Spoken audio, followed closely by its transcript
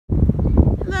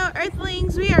Hello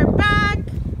Earthlings, we are back.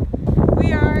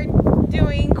 We are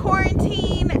doing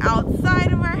quarantine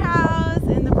outside of our house,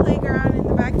 in the playground, in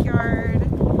the backyard.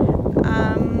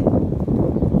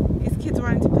 These kids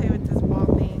wanted to play with this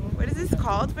ball thing. What is this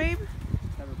called, babe?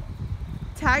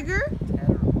 Tiger?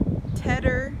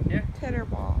 Tedder? Yeah. Tedder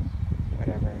ball.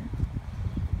 Whatever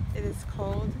it is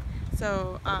called.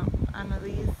 So,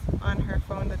 Annalise on her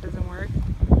phone that doesn't work.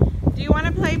 Do you want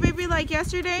to play, baby, like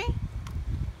yesterday?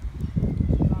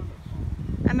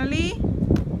 Annalise?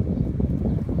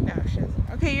 No, she doesn't.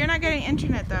 Okay, you're not getting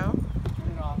internet though.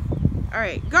 Turn it off.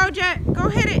 Alright, go Jet, go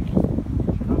hit it.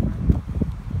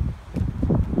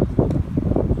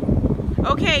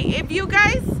 Okay, if you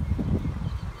guys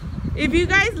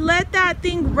let that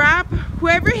thing wrap,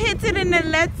 whoever hits it and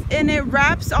it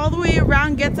wraps all the way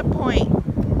around gets a point.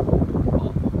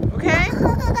 Okay?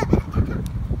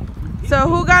 So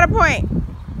who got a point?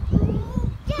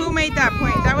 Who made that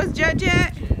point? That was Jet?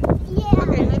 Yeah.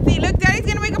 Okay, let's see. Look, Daddy's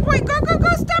gonna make a point. Go, go, go,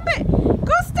 stop it.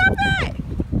 Go, stop it.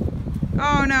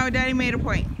 Oh no, Daddy made a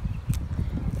point.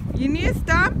 You need to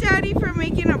stop Daddy from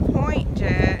making a point,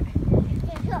 Jet.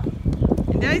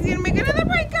 And Daddy's gonna make another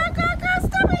point. Go, go, go,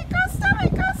 stop it. Go, stop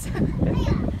it. Go, stop it.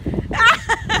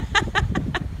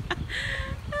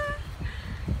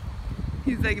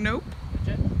 He's like, nope.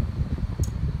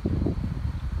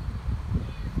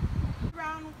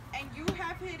 And you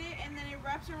have hit it and then it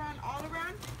wraps around all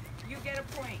around, you get a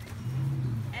point.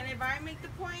 And if I make the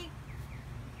point,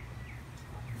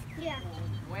 yeah.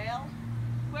 Well,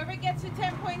 whoever gets to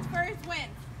 10 points first wins.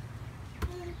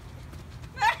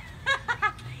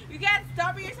 You can't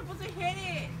stop it, you're supposed to hit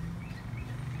it.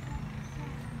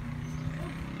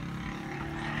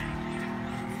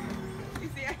 You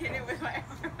see, I hit it with my arm.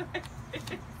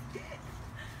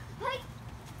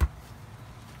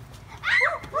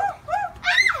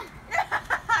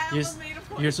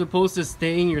 You're supposed to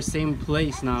stay in your same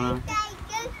place, Nana.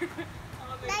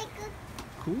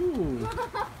 Cool.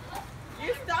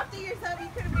 You stopped it yourself, you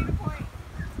could have made a point.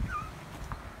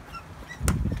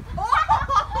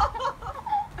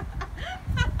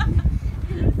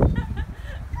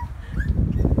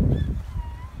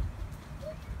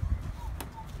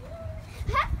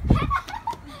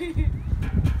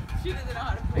 She doesn't know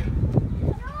how to play.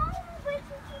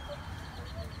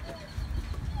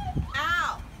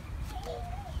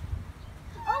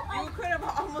 You could have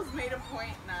almost made a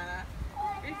point, Nana.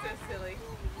 You're so silly.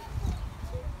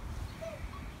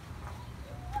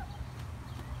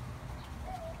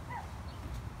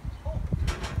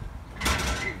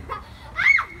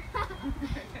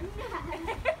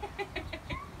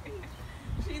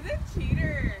 She's a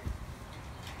cheater.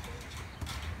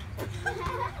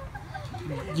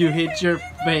 You hit your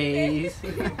face.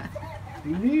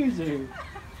 Loser.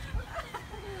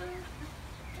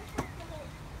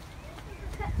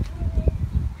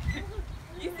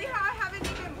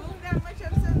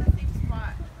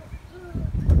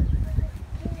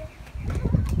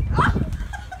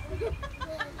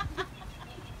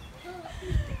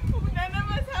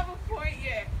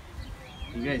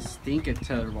 You guys stink at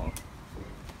tetherball.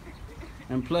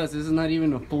 And plus, this is not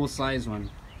even a full-size one.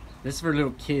 This is for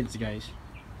little kids, guys.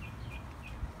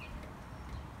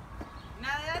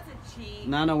 Nana, that's a cheat.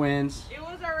 Nana wins. It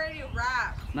was already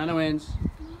wrapped. Nana wins.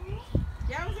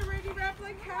 Yeah, it was already wrapped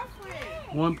like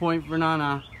halfway. 1 point for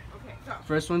Nana. Okay, go.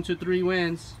 First one to 3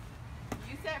 wins.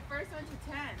 You said first one to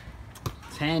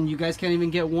 10. 10. You guys can't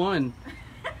even get one.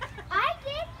 I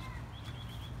did.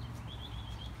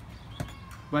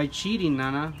 By cheating,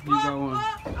 Nana. You got one.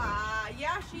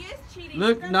 Yeah, she is cheating.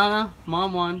 Look, Nana,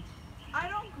 Mom won. I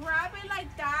don't grab it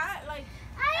like that. Like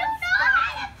I don't know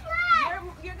how to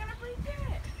play. You're gonna break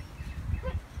it.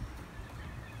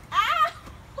 Ow!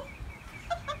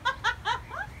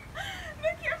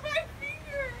 Look at my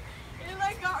finger. It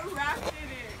like got wrapped in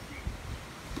it.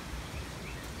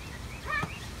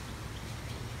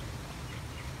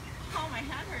 Oh, my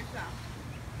hand hurts now.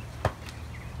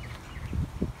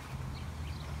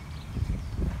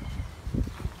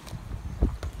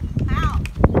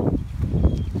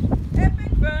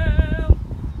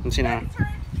 Let's see now.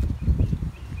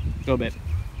 Go, babe.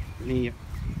 Me.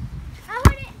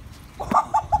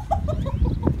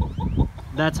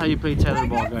 That's how you play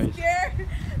tetherball, guys. Scared.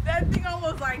 That thing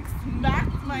almost like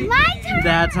smacked my turn.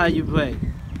 That's how you play.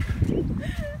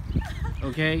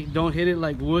 Okay? Don't hit it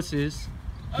like wusses.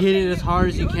 Hit it as hard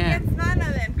as you can. It's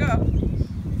Nana then. Go.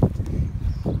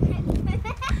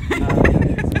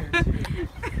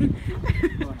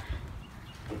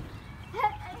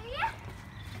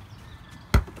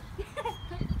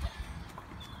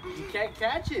 You can't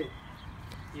catch it.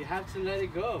 You have to let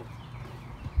it go.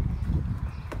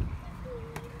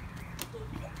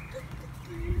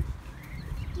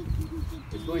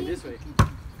 It's going this way.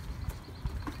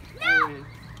 No.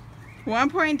 1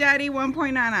 point Daddy, 1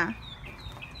 point Nana.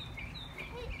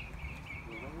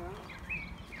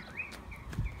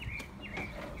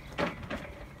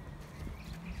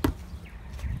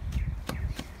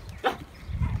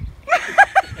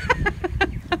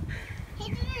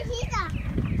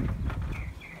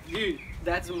 Dude,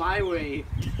 that's my way.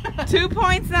 2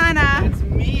 points Nana. That's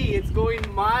me. It's going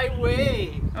my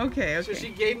way. Okay, So okay. she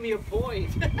gave me a point.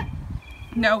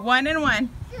 No, 1 and 1.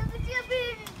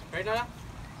 Right now?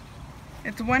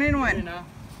 It's 1 and 1. Now.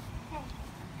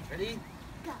 Ready?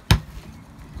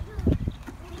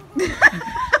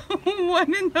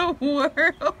 1 in the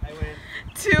world. I win.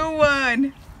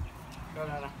 2-1. Go,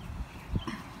 Nana.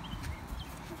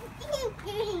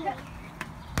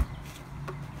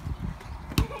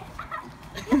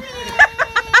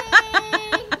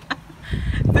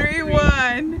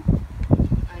 $3-1.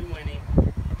 I'm winning.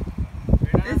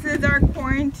 Right now? This is our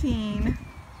quarantine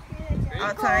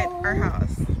outside our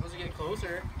house. You're supposed to get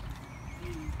closer.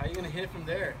 How are you gonna hit it from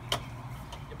there? I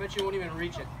bet you won't even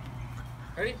reach it.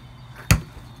 Ready?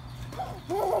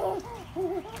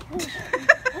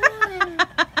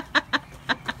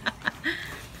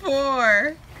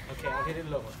 Four. Okay, I'll hit it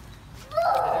lower.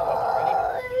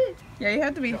 Ready? Yeah, you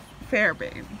have to be Go. fair,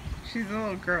 babe. She's a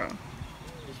little girl.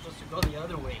 You're supposed to go the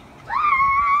other way.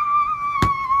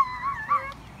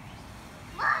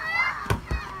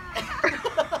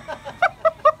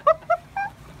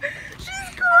 She's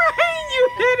crying. You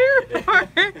hit her hard.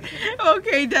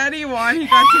 Okay, Daddy won. He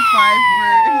got to 5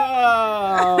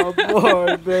 Oh,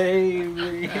 poor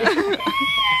baby. first.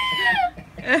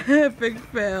 Epic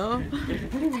fail.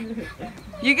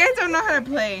 You guys don't know how to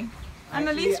play.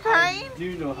 Annalise crying? I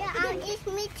do know how to It's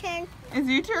my turn. It's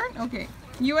your turn? Okay.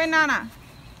 You and Nana.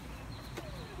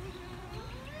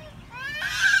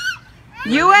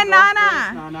 You and Go first,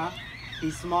 Nana. Nana.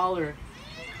 He's smaller.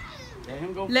 Let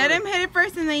him go Let first. him hit it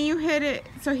first and then you hit it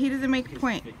so he doesn't make a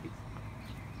point.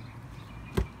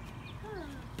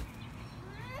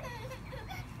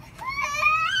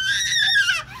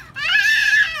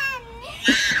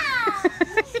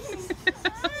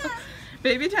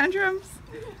 Baby tantrums?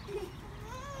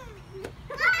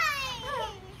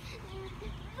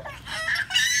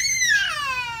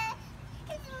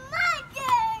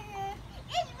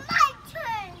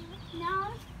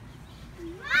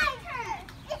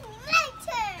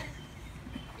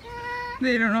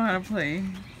 They don't know how to play.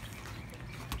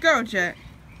 Go, Jet.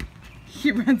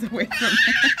 He runs away from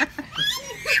it.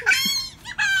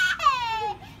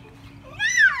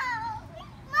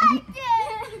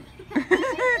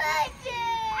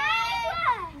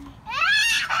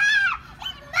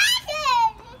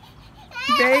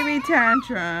 Baby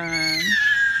tantrum.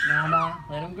 Nana,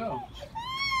 let him go.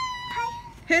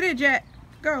 Hit it, Jet.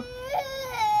 Go. Go,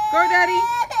 Daddy.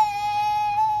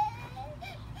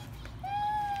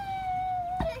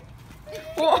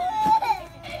 Whoa.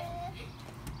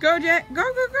 Go, Jet. Go,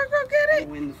 go, go, go, get I it.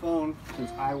 win the phone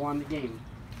since I won the game.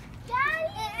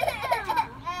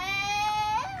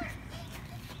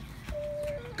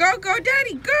 Go, go,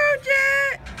 Daddy. Go,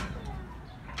 Jet.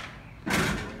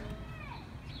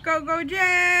 Go, go,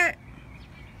 Jet.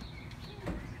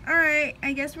 Alright,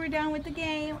 I guess we're done with the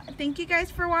game. Thank you guys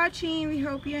for watching. We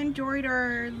hope you enjoyed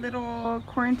our little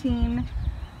quarantine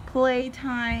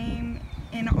playtime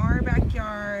in our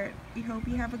backyard. We hope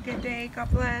you have a good day. God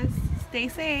bless. Stay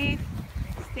safe.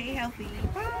 Stay healthy.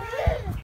 Bye.